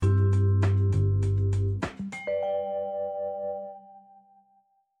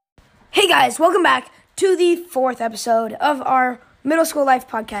guys, welcome back to the 4th episode of our Middle School Life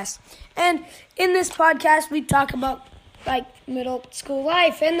podcast. And in this podcast, we talk about middle school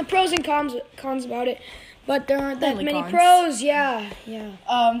life and the pros and cons about it. But there aren't that many pros. Yeah.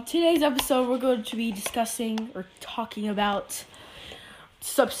 Today's episode, we're going to be discussing or talking about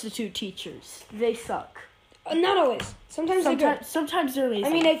substitute teachers. They suck. Not always. Sometimes they're good. Sometimes they're amazing. I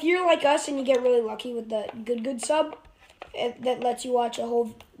mean, if you're like us and you get really lucky with the good sub that lets you watch a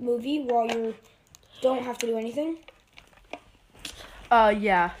whole movie while you don't have to do anything.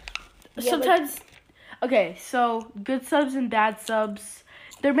 Yeah. Sometimes, okay, so good subs and bad subs,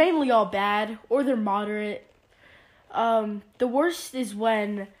 they're mainly all bad or they're moderate. The worst is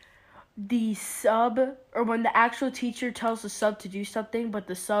when the sub or when the actual teacher tells the sub to do something, but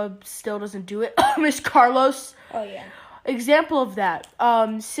the sub still doesn't do it. Miss Carlos. Oh, yeah. Example of that.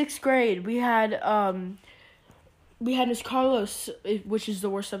 6th grade, we had Miss Carlos, which is the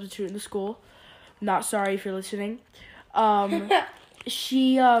worst substitute in the school. Not sorry if you're listening.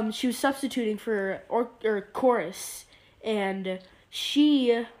 She was substituting for or chorus, and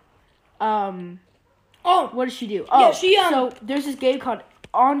she what did she do? Yeah, so there's this game called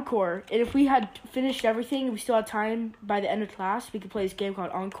Encore, and if we had finished everything and we still had time by the end of class, we could play this game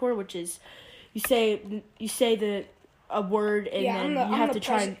called Encore, which is you say a word and then you have to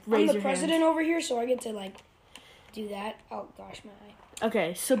try and raise your hand. I'm the president over here, so I get to do that. Oh gosh, my eye.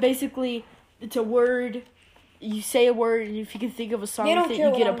 Okay, so basically it's a word. You say a word, and if you can think of a song with it,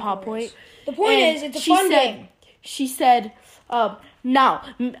 you get a pop point. The point is, it's a fun game. She said, now,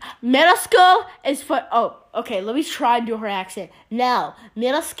 middle school is for... Oh, okay, let me try and do her accent. Now,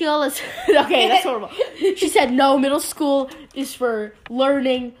 middle school is... Okay, that's horrible. She said, no, middle school is for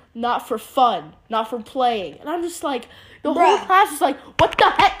learning, not for fun, not for playing. And I'm just like, the whole class is like, what the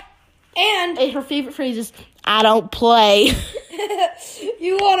heck? And her favorite phrase is, I don't play.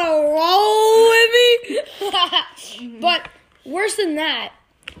 You want to roll with me? But worse than that,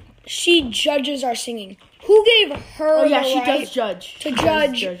 she judges our singing. Who gave her the she right does judge. to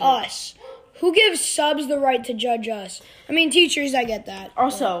judge us? Who gives subs the right to judge us? I mean, teachers, I get that.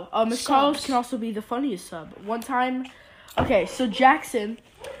 Also, Miss Carlos can also be the funniest sub. One time, so Jackson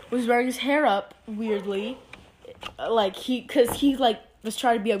was wearing his hair up weirdly, because he was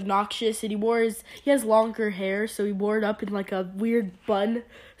trying to be obnoxious, and he has longer hair, so he wore it up in a weird bun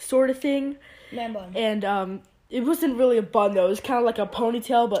sort of thing. Man bun. And it wasn't really a bun though. It was kind of like a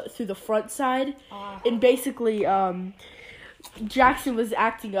ponytail, but through the front side. And basically, Jackson was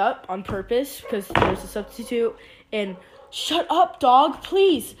acting up on purpose because there was a substitute. And shut up, dog,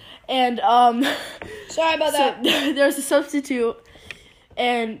 please. And sorry about that. There was a substitute,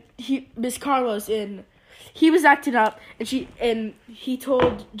 and Miss Carlos he was acting up, and he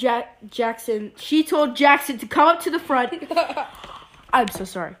told Jackson. She told Jackson to come up to the front. I'm so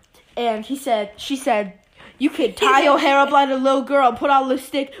sorry. And she said, you can tie your hair up like a little girl and put on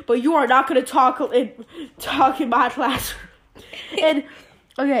lipstick, but you are not going to talk in my classroom. And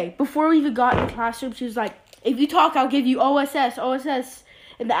okay, before we even got in the classroom, she was like, if you talk, I'll give you OSS.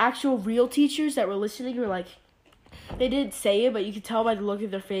 And the actual real teachers that were listening were like, they didn't say it, but you could tell by the look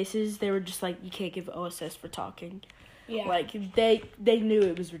of their faces, they were just like, you can't give OSS for talking. Yeah. They knew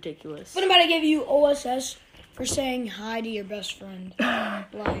it was ridiculous. What about I give you OSS for saying hi to your best friend?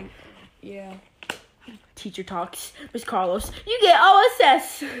 Yeah. Teacher talks. Miss Carlos, you get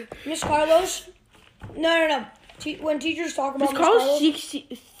OSS. Miss Carlos? No. When teachers talk about Miss Carlos, she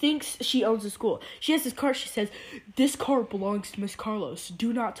thinks she owns the school. She has this card. She says, this card belongs to Miss Carlos.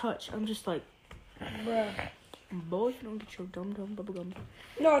 Do not touch. I'm just like, bruh. Boy, if you don't get your dumb bubblegum.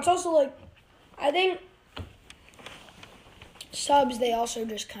 No, it's also I think subs, they also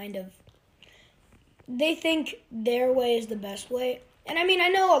just they think their way is the best way. And I mean, I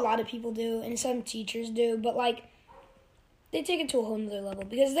know a lot of people do, and some teachers do, but they take it to a whole nother level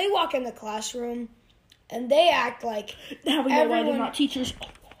because they walk in the classroom and they act like now we know why they're not teachers.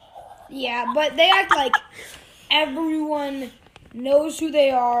 Yeah, but they act like everyone knows who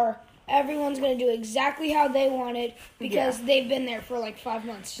they are. Everyone's going to do exactly how they want it because they've been there for 5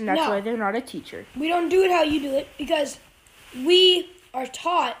 months. And that's why they're not a teacher. We don't do it how you do it because we are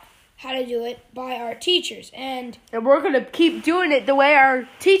taught how to do it by our teachers. And we're going to keep doing it the way our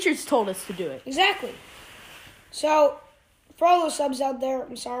teachers told us to do it. Exactly. So, for all those subs out there,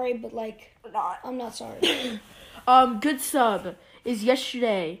 I'm sorry, but I'm not sorry. Good sub is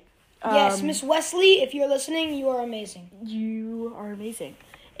yesterday. Yes, Miss Wesley, if you're listening, you are amazing. You are amazing.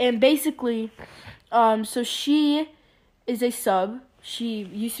 And basically, so she is a sub. She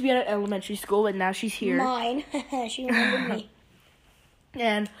used to be at an elementary school, and now she's here. Mine. She remembered me.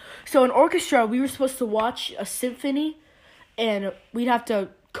 And so in orchestra, we were supposed to watch a symphony, and we'd have to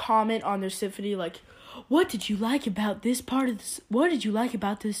comment on their symphony, like, what did you like about this part of this? What did you like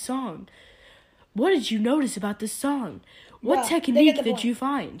about this song? What did you notice about this song? What Yeah, they get technique the did point. you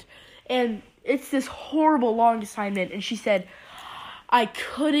find? And it's this horrible long assignment, and she said, I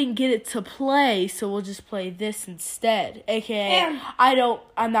couldn't get it to play, so we'll just play this instead. AKA, And-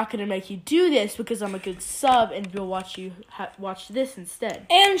 I'm not gonna make you do this because I'm a good sub, and we'll watch you watch this instead.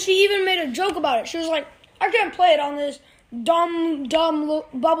 And she even made a joke about it. She was like, I can't play it on this dumb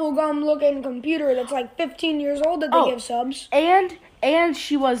bubblegum looking computer that's like 15 years old that they give subs. And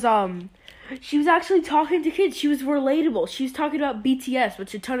she was actually talking to kids. She was relatable. She was talking about BTS,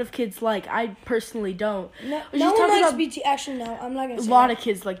 which a ton of kids like. I personally don't. No But she one was talking likes about BTS. Actually, no, I'm not going to a say lot that. of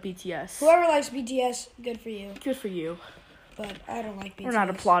kids like BTS. Whoever likes BTS, good for you. Good for you. But I don't like BTS. We're not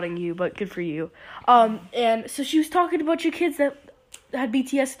applauding you, but good for you. And so she was talking to a bunch of kids that had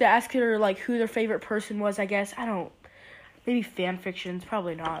BTS to ask her like who their favorite person was. I guess maybe fan fictions,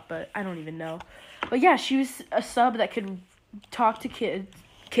 probably not, but I don't even know. But yeah, she was a sub that could talk to kids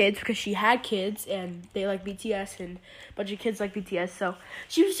because she had kids and they like BTS and a bunch of kids like BTS. So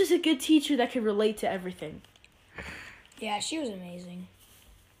she was just a good teacher that could relate to everything. Yeah, she was amazing.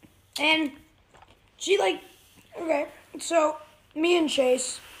 And she okay, so me and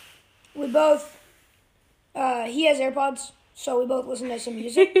Chase, we both, he has AirPods, so we both listen to some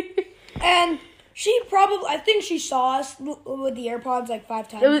music. And I think she saw us with the AirPods like 5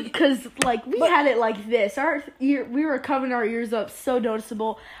 times. It was because we had it like this. We were covering our ears up so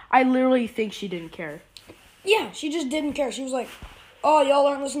noticeable. I literally think she didn't care. Yeah, she just didn't care. She was like, oh, y'all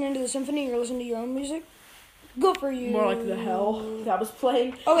aren't listening to the symphony, you're listening to your own music? Good for you. More like the hell that was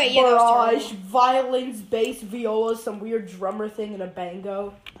playing. Okay, yeah, that was barrage, violins, bass, violas, some weird drummer thing, and a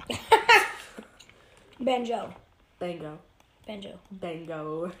bango. Banjo. Bango.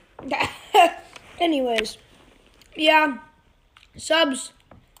 Anyways, yeah, subs,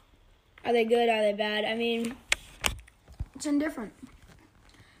 are they good, are they bad? I mean, it's indifferent.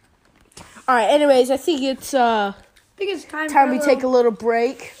 Alright, anyways, I think it's I think it's time we take a little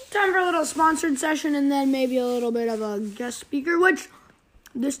break. Time for a little sponsored session and then maybe a little bit of a guest speaker, which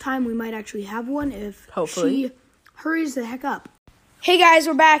this time we might actually have one if Hopefully. she hurries the heck up. Hey guys,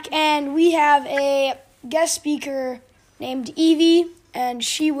 we're back and we have a guest speaker named Evie, and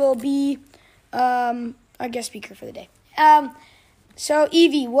she will be our guest speaker for the day. So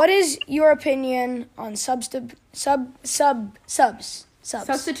Evie, what is your opinion on subs?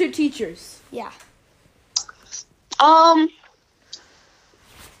 Substitute teachers. Yeah.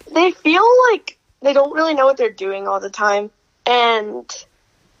 They feel like they don't really know what they're doing all the time, and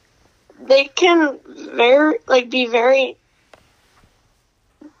they can be very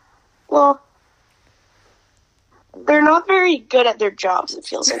well. They're not very good at their jobs, it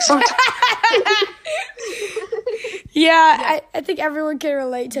feels like sometimes. Yeah, I think everyone can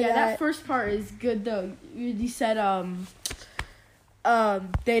relate to Yeah, that. that first part is good though. You said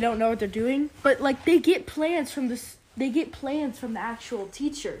they don't know what they're doing, but they get plans from this. They get plans from the actual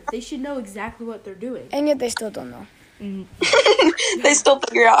teacher. They should know exactly what they're doing. And yet they still don't know. They still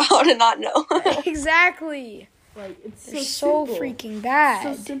figure out how to not know. Exactly. It's They're so simple. freaking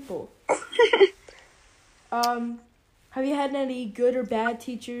bad. So simple. Have you had any good or bad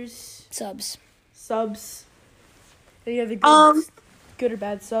teachers? Subs. Subs? Any other good or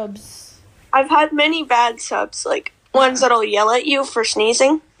bad subs? I've had many bad subs, like ones that'll yell at you for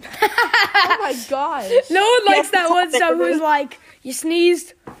sneezing. Oh my gosh. No one likes that one sub who's like, you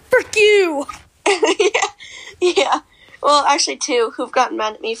sneezed, frick you. Yeah. Well, actually, 2 who've gotten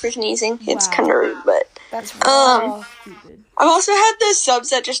mad at me for sneezing. It's Wow. kind of rude, but That's wrong. Stupid. I've also had the subs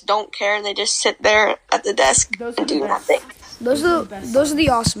that just don't care and they just sit there at the desk Those are and the do best. nothing. Those are the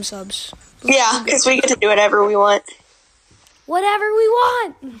awesome subs. Yeah, because we get to do whatever we want. Whatever we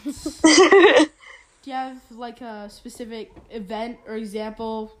want. Do you have a specific event or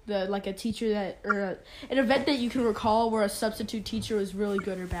example that a teacher that or an event that you can recall where a substitute teacher was really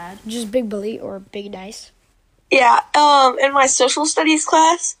good or bad? Just Big Billy or Big Dice. Yeah, in my social studies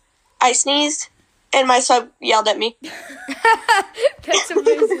class, I sneezed and my sub yelled at me. That's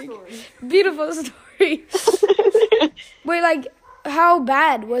amazing. Beautiful story. Wait, how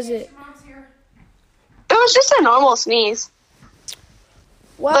bad was it? It was just a normal sneeze.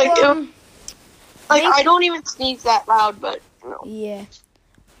 Well, I don't even sneeze that loud, but yeah.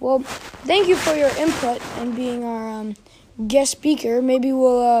 Well, thank you for your input and being our guest speaker. Maybe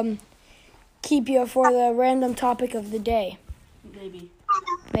we'll keep you for the random topic of the day.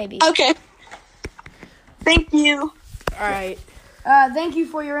 Maybe. Okay. Thank you. All right. Thank you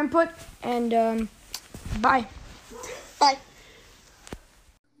for your input and bye. Bye.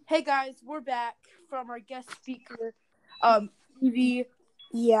 Hey guys, we're back from our guest speaker, Evie.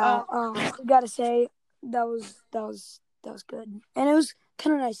 Yeah, we gotta say that was good, and it was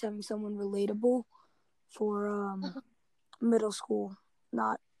kind of nice having someone relatable for middle school,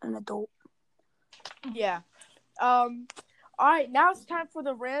 not an adult. Yeah. All right, now it's time for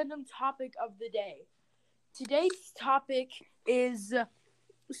the random topic of the day. Today's topic is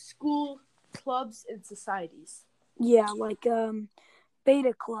school clubs and societies. Yeah, like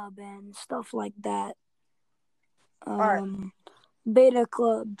beta club and stuff like that. Alright. Beta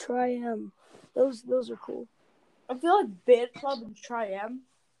club, Tri-M, those are cool. I feel like Beta Club and Tri-M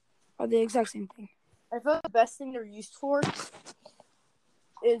Are the exact same thing. I feel like the best thing they're used for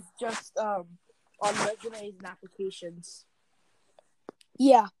is just on resumes and applications.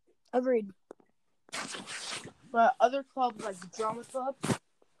 Yeah, agreed. But other clubs like the drama club,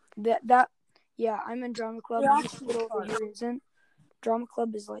 Yeah, I'm in drama club. Yeah, This kid over here isn't. Drama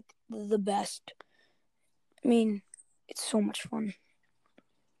club is like the best. I mean, it's so much fun.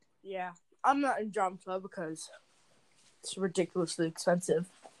 yeah, I'm not in drama club because it's ridiculously expensive.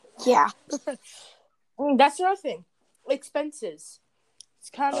 Yeah. That's another thing, expenses. It's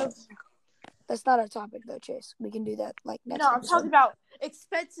kind of That's not our topic though, Chase. We can do that like next no. I'm episode. talking about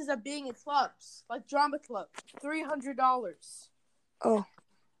expenses of being in clubs like drama club, $300. Oh,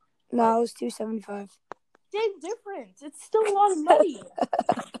 no, it was $275. Same difference. It's still a lot of money.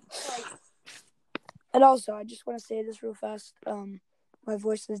 Like, And also, I just want to say this real fast. My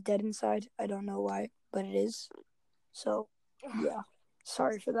voice is dead inside. I don't know why, but it is. So, yeah.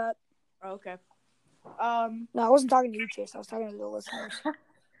 Sorry for that. okay. No, I wasn't talking to you, Chase. I was talking to the listeners.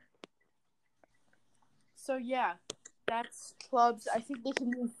 So yeah, that's clubs. I think they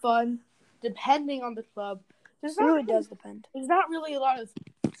can be fun depending on the club. It really does depend. There's not really a lot of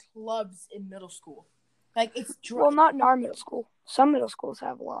clubs in middle school. Like it's Well, not in our middle school. Some middle schools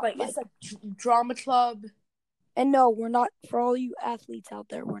have a lot. like it's like drama club. And no, we're not. For all you athletes out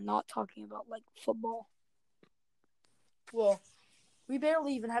there, we're not talking about like football. Well, we don't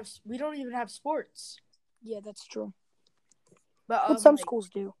even have sports. Yeah, that's true. But some schools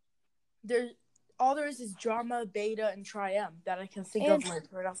do. All there is drama, beta, and Tri-M that I can think of like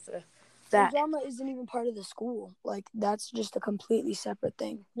right off the bat. Drama isn't even part of the school. Like that's just a completely separate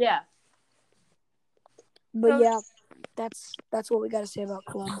thing. Yeah. But yeah, that's what we got to say about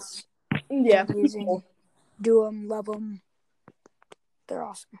clubs. Yeah. Amazing. Do them, love them. They're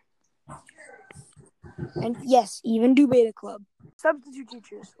awesome. And yes, even do beta club. Substitute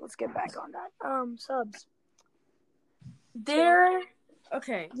teachers. Let's get back on that. Subs. They're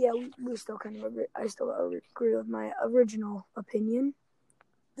okay. Yeah, we still kind of agree. I still agree with my original opinion.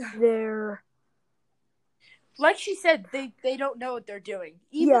 They're like she said, they don't know what they're doing.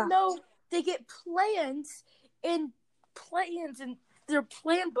 Even though they get plans and their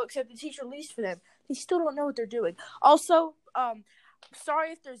plan books that the teacher leaves for them, they still don't know what they're doing. Also,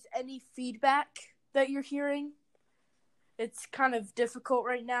 sorry if there's any feedback that you're hearing. It's kind of difficult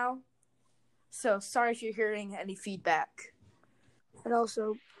right now. So sorry if you're hearing any feedback. And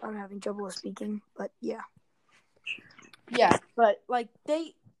also, I'm having trouble with speaking, but yeah. Yeah, but like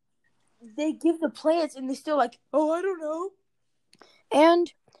they give the plans and they still like, oh, I don't know.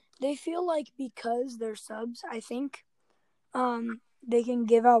 And they feel like because they're subs, I think, they can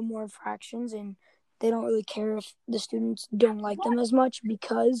give out more fractions and they don't really care if the students don't like them as much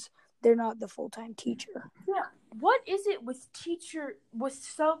because they're not the full-time teacher. Yeah. What is it with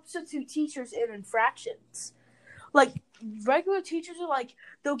substitute teachers and infractions? Like regular teachers are like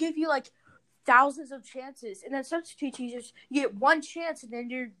they'll give you like thousands of chances, and then substitute teachers you get one chance and then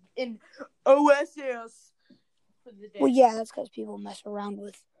you're in OSS for the day. Well, yeah, that's because people mess around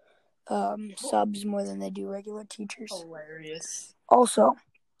with subs more than they do regular teachers. Hilarious. Also,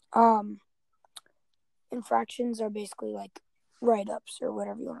 infractions are basically like write-ups or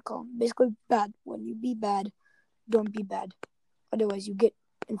whatever you want to call them. Basically bad. When you be bad, don't be bad. Otherwise, you get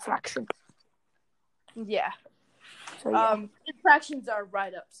infraction. Yeah. So, yeah. Infractions are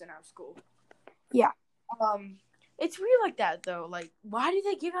write-ups in our school. Yeah. It's weird like that, though. Like, why do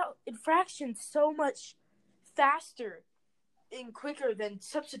they give out infractions so much faster and quicker than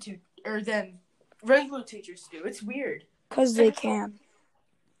than regular teachers do? It's weird. Because they can.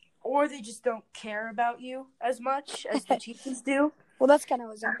 Or they just don't care about you as much as the teachers do. Well, that's kind of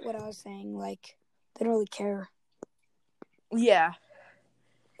what I was saying. Like, they don't really care. Yeah.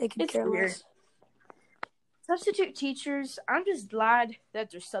 They can care less. Substitute teachers, I'm just glad that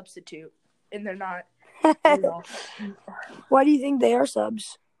they're substitute and they're not real. Why do you think they are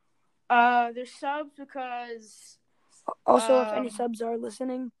subs? They're subs because... Also, if any subs are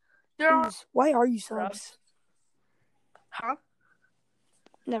listening, please, why are you subs? Huh?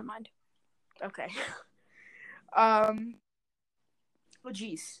 Never mind. Okay. Oh,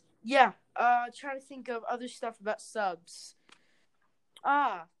 geez. Yeah. Trying to think of other stuff about subs.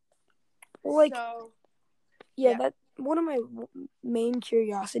 Like, So yeah, yeah. that one of my main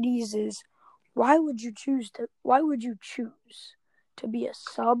curiosities is why would you choose to be a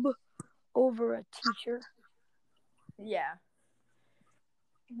sub over a teacher? Yeah.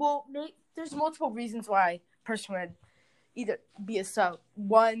 Well, there's multiple reasons why a person would either be a sub.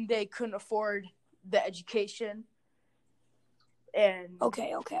 One, they couldn't afford the education, and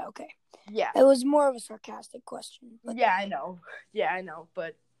Okay. yeah, That was more of a sarcastic question. But yeah, I know,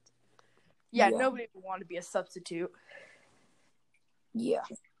 but yeah, Yeah. nobody would want to be a substitute. yeah.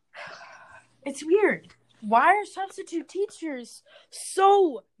 It's weird. Why are substitute teachers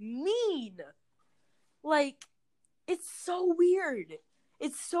so mean? Like, it's so weird.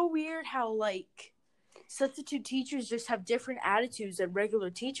 It's so weird how, like, substitute teachers just have different attitudes than regular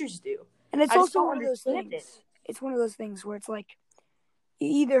teachers do. And it's I just also don't one of those understand things. it. It's one of those things where it's like you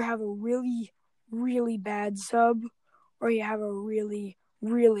either have a really, really bad sub or you have a really,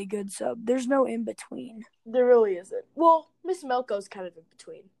 really good sub. There's no in between. There really isn't. Well, Miss Melko's kind of in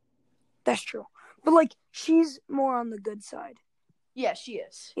between. That's true. But like she's more on the good side. Yeah, she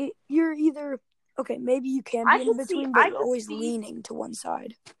is. You're either okay, maybe you can I be can in between, see- but I you're can always see- leaning to one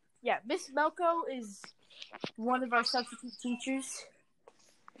side. Yeah, Miss Melko is one of our substitute teachers.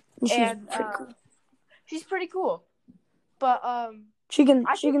 And she's And pretty cool. she's pretty cool. But She can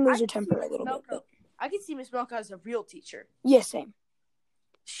I lose her can temper see a little Miss bit. But I can see Miss Melko as a real teacher. yeah, same.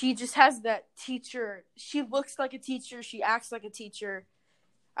 She just has that teacher. She looks like a teacher. She acts like a teacher.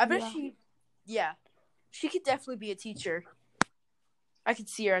 I bet she could definitely be a teacher. I could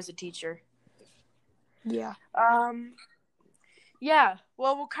see her as a teacher. Yeah. Yeah.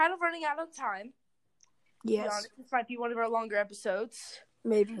 Well, we're kind of running out of time. To be Yes. honest, this might be one of our longer episodes.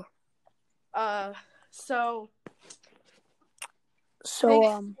 Maybe. So So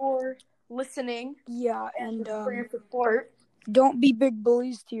thanks for listening yeah, and for your support. don't be big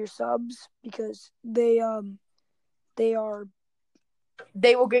bullies to your subs because they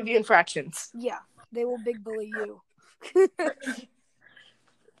They will give you infractions. they will big bully you.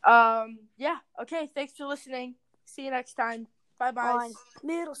 Yeah. Okay. Thanks for listening. See you next time. Bye bye. On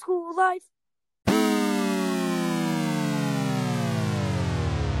Middle School Life.